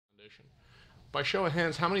Foundation. By show of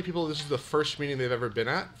hands, how many people this is the first meeting they've ever been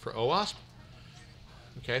at for OWASP?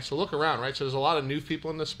 Okay, so look around, right? So there's a lot of new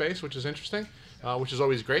people in this space, which is interesting, which is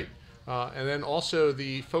always great. And then also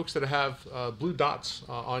the folks that have blue dots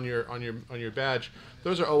on your badge,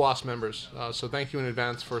 those are OWASP members. So thank you in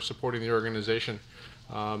advance for supporting the organization.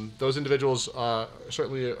 Those individuals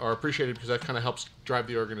certainly are appreciated because that kind of helps drive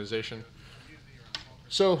the organization.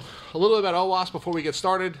 So a little bit about OWASP before we get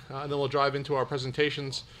started, and then we'll dive into our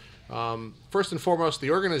presentations. First and foremost,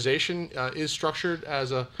 the organization is structured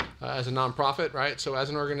as a nonprofit, right? So as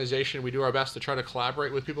an organization, we do our best to try to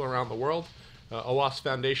collaborate with people around the world. OWASP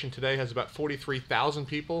Foundation today has about 43,000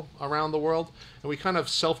 people around the world, and we kind of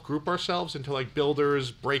self-group ourselves into like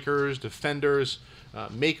builders, breakers, defenders,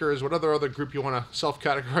 makers, whatever other group you want to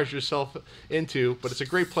self-categorize yourself into, but it's a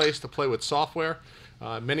great place to play with software.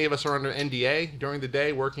 Many of us are under NDA during the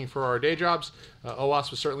day working for our day jobs.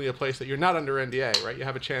 OWASP is certainly a place that you're not under NDA, right? You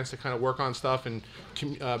have a chance to kind of work on stuff and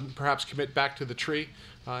perhaps commit back to the tree.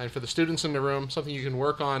 And for the students in the room, something you can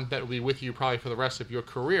work on that will be with you probably for the rest of your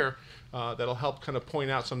career that'll help kind of point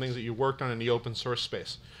out some things that you worked on in the open source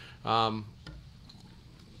space. The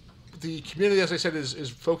community, as I said, is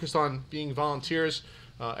focused on being volunteers.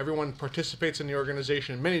 Everyone participates in the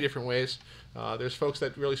organization in many different ways. There's folks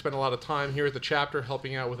that really spend a lot of time here at the chapter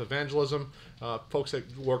helping out with evangelism, folks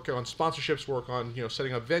that work on sponsorships, work on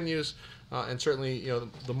setting up venues, and certainly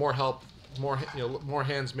the more help, more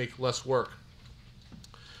hands make less work.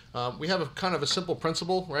 We have a kind of a simple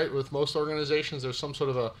principle, right? With most organizations, there's some sort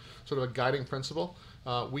of a guiding principle.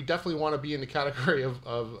 We definitely want to be in the category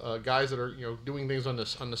of guys that are doing things on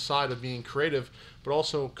the side of being creative, but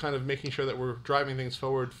also kind of making sure that we're driving things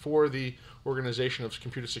forward for the organization of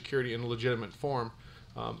computer security in a legitimate form.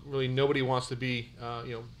 Really, nobody wants to be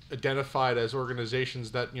identified as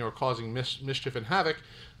organizations that are causing mischief and havoc.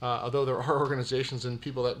 Although there are organizations and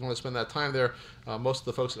people that want to spend that time there, most of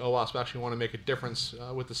the folks at OWASP actually want to make a difference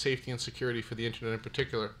with the safety and security for the internet in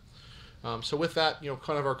particular. So with that,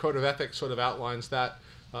 kind of our code of ethics sort of outlines that.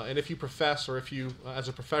 And if you profess, or if you, as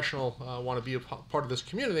a professional, want to be a part of this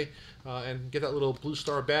community and get that little blue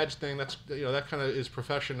star badge thing, that's that kind of is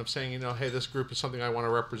profession of saying, hey, this group is something I want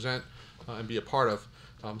to represent and be a part of.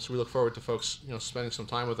 So we look forward to folks, spending some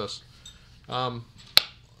time with us. A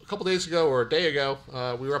couple days ago, or a day ago,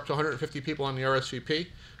 we were up to 150 people on the RSVP.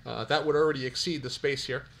 That would already exceed the space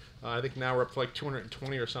here. I think now we're up to like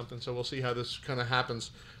 220 or something. So we'll see how this kind of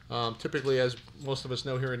happens. Typically, as most of us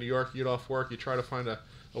know here in New York, you get off work, you try to find a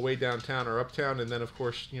way downtown or uptown, and then of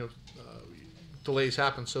course, delays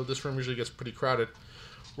happen. So this room usually gets pretty crowded.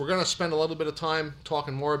 We're going to spend a little bit of time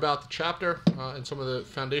talking more about the chapter and some of the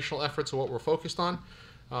foundational efforts of what we're focused on,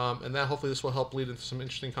 and that hopefully this will help lead into some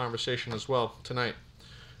interesting conversation as well tonight.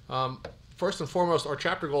 First and foremost, our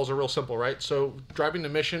chapter goals are real simple, right? So driving the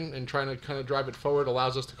mission and trying to kind of drive it forward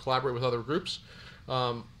allows us to collaborate with other groups.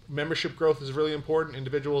 Membership growth is really important.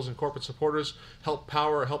 Individuals and corporate supporters help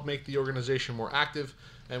make the organization more active,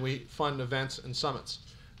 and we fund events and summits.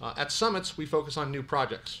 At summits, we focus on new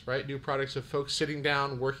projects, right? New projects of folks sitting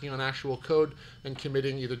down, working on actual code, and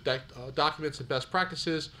committing either documents and best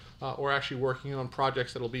practices, or actually working on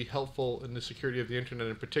projects that will be helpful in the security of the internet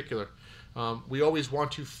in particular. We always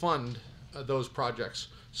want to fund those projects,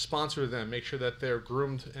 sponsor them, make sure that they're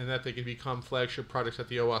groomed and that they can become flagship projects at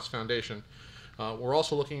the OWASP Foundation. We're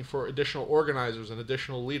also looking for additional organizers and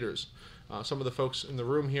additional leaders. Some of the folks in the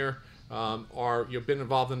room here you've been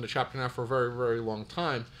involved in the chapter now for a very, very long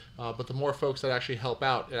time, but the more folks that actually help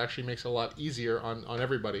out, it actually makes it a lot easier on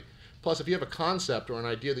everybody. Plus, if you have a concept or an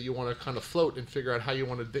idea that you want to kind of float and figure out how you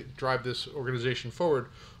want to drive this organization forward,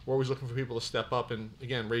 we're always looking for people to step up and,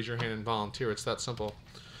 again, raise your hand and volunteer. It's that simple.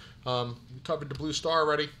 We covered the blue star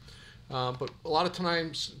already. But a lot of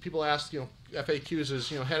times people ask, FAQs is,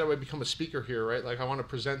 how do I become a speaker here, right? Like I want to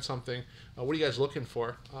present something. What are you guys looking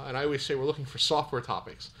for? And I always say we're looking for software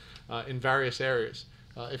topics in various areas.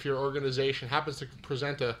 If your organization happens to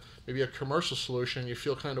present maybe a commercial solution, you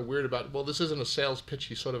feel kind of weird about, well, this isn't a sales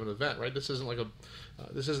pitchy sort of an event, right? This isn't like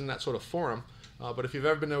this isn't that sort of forum. But if you've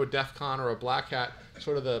ever been to a DEF CON or a Black Hat,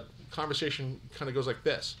 sort of the conversation kind of goes like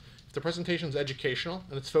this. If the presentation is educational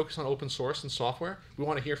and it's focused on open source and software, we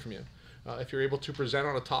want to hear from you. If you're able to present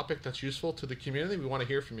on a topic that's useful to the community, we want to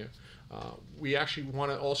hear from you. We actually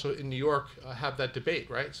want to also, in New York, have that debate,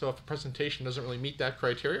 right? So if a presentation doesn't really meet that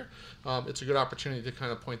criteria, it's a good opportunity to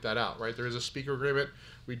kind of point that out, right? There is a speaker agreement.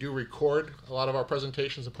 We do record a lot of our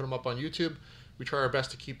presentations and put them up on YouTube. We try our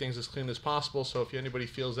best to keep things as clean as possible, so if anybody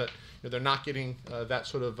feels that they're not getting that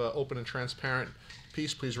sort of open and transparent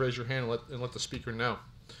piece, please raise your hand and let the speaker know.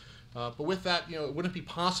 But with that, it wouldn't be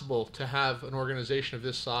possible to have an organization of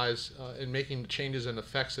this size in making the changes and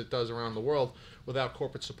effects it does around the world without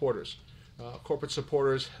corporate supporters. Corporate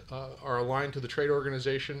supporters are aligned to the trade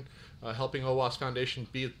organization, helping OWASP Foundation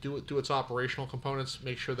do its operational components,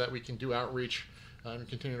 make sure that we can do outreach and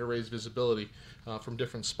continue to raise visibility from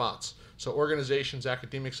different spots. So organizations,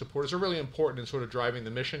 academic supporters are really important in sort of driving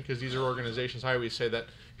the mission, because these are organizations, I always say that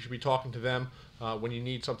you should be talking to them when you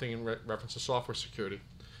need something in reference to software security.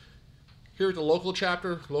 Here at the local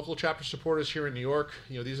chapter supporters here in New York,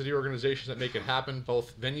 these are the organizations that make it happen,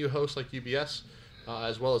 both venue hosts like UBS,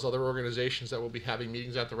 as well as other organizations that will be having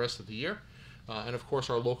meetings out the rest of the year. And of course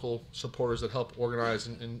our local supporters that help organize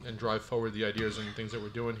and drive forward the ideas and things that we're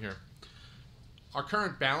doing here. Our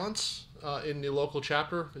current balance in the local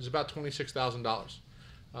chapter is about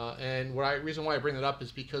 $26,000. And reason why I bring that up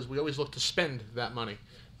is because we always look to spend that money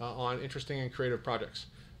on interesting and creative projects.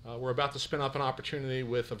 We're about to spin up an opportunity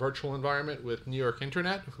with a virtual environment with New York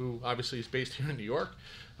Internet, who obviously is based here in New York,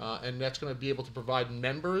 and that's going to be able to provide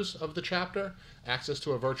members of the chapter access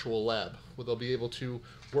to a virtual lab, where they'll be able to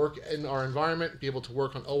work in our environment, be able to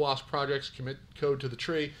work on OWASP projects, commit code to the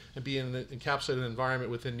tree, and be in an encapsulated environment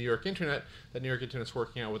within New York Internet that New York Internet's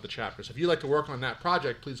working out with the chapter. So if you'd like to work on that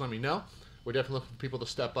project, please let me know. We're definitely looking for people to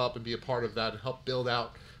step up and be a part of that and help build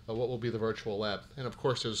out what will be the virtual lab. And of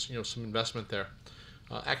course, there's some investment there.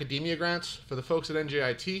 Academia grants for the folks at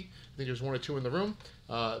NJIT. I think there's one or two in the room.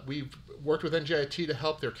 We've worked with NJIT to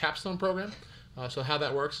help their capstone program. So how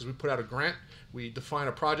that works is we put out a grant. We define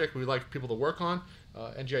a project we'd like people to work on.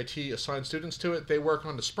 NJIT assigns students to it. They work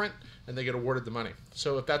on the sprint, and they get awarded the money.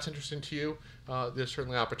 So if that's interesting to you, there's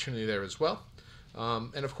certainly opportunity there as well.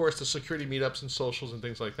 And of course, the security meetups and socials and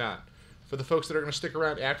things like that. For the folks that are going to stick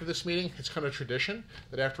around after this meeting, it's kind of tradition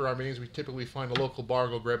that after our meetings, we typically find a local bar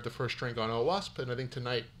and go grab the first drink on OWASP. And I think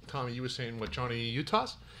tonight, Tommy, you were saying, what, Johnny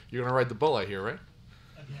Utah's? You're going to ride the bull, I hear, right?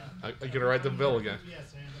 Yeah. You're going to ride the bull again.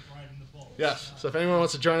 Yes, I end up riding the bull. Yes. So if anyone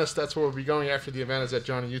wants to join us, that's where we'll be going after the event is at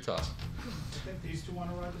Johnny Utah's. I think these two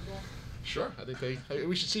want to ride the bull? Sure. I think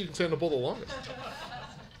we should see who can stand the bull the longest.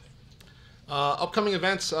 Upcoming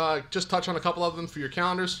events, just touch on a couple of them for your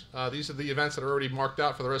calendars. These are the events that are already marked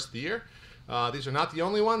out for the rest of the year. These are not the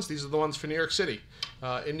only ones. These are the ones for New York City.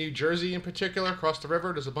 In New Jersey in particular, across the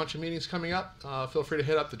river, there's a bunch of meetings coming up. Feel free to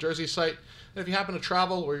hit up the Jersey site. And if you happen to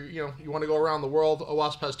travel or you want to go around the world,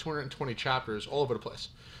 OWASP has 220 chapters all over the place.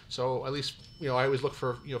 So at least I always look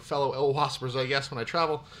for fellow OWASPers, I guess, when I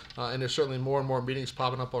travel. And there's certainly more and more meetings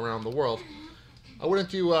popping up around the world. I wouldn't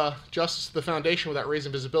do justice to the foundation without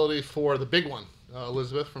raising visibility for the big one,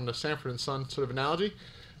 Elizabeth, from the Sanford & Son sort of analogy.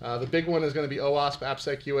 The big one is going to be OWASP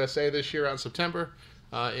AppSec USA this year out in September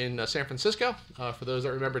in San Francisco. For those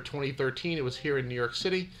that remember 2013, it was here in New York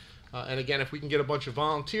City. And again, if we can get a bunch of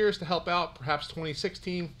volunteers to help out, perhaps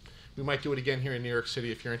 2016, we might do it again here in New York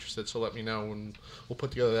City if you're interested. So let me know, and we'll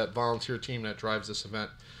put together that volunteer team that drives this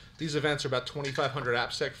event. These events are about 2,500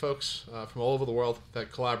 AppSec folks from all over the world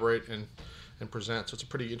that collaborate and present. So it's a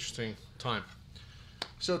pretty interesting time.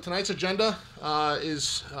 So tonight's agenda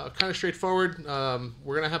is kind of straightforward.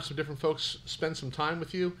 We're going to have some different folks spend some time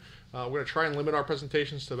with you. We're going to try and limit our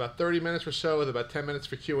presentations to about 30 minutes or so with about 10 minutes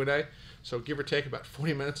for Q&A. So give or take about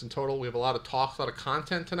 40 minutes in total. We have a lot of talk, a lot of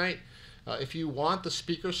content tonight. If you want the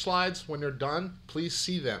speaker slides when they're done, please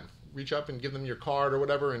see them. Reach up and give them your card or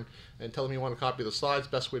whatever and tell them you want a copy of the slides.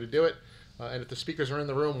 Best way to do it. And if the speakers are in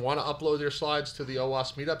the room, want to upload their slides to the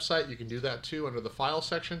OWASP meetup site, you can do that too under the file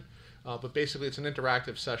section. But basically, it's an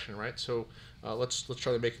interactive session, right? So let's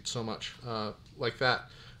try to make it so much like that.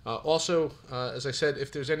 Also, as I said,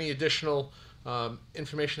 if there's any additional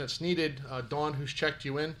information that's needed, Dawn, who's checked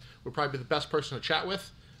you in, would probably be the best person to chat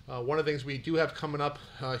with. One of the things we do have coming up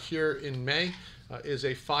here in May is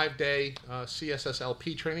a 5-day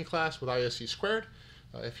CSSLP training class with ISC Squared.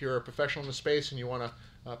 If you're a professional in the space and you want to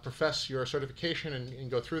profess your certification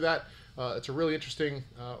and go through that, it's a really interesting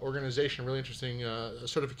organization, really interesting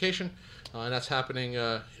certification, and that's happening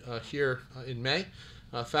here in May.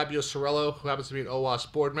 Fabio Sorello, who happens to be an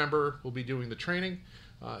OWASP board member, will be doing the training.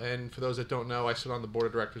 And for those that don't know, I sit on the board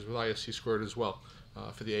of directors with ISC Squared as well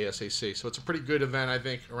for the ASAC. So it's a pretty good event, I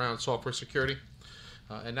think, around software security.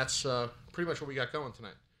 And that's pretty much what we got going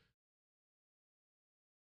tonight.